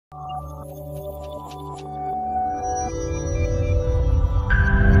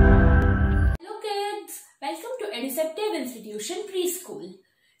Institution Preschool.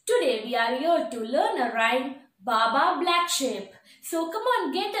 Today we are here to learn a rhyme, Baa Black Sheep. So come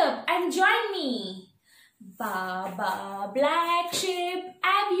on, get up and join me. Baa Black Sheep,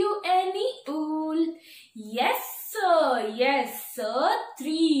 have you any wool? Yes sir,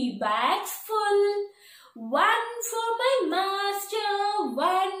 3 bags full. One for my master,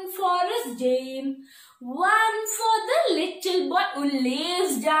 one for his dame, one for the little boy who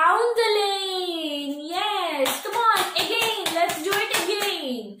lives down the lane. Yes, come on, again, let's do it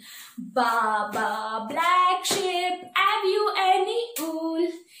again. Baa Black Sheep, have you any wool?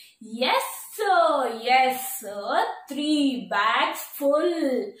 Yes sir, 3 bags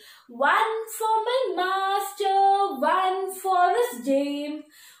full. One for my master, one for his dame,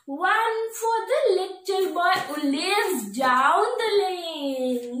 one for the little boy who lives down the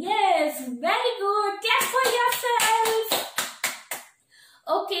lane. Yes, very good. Clap for yourself.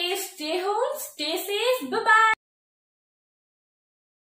 Okay, stay home, stay safe. Bye-bye.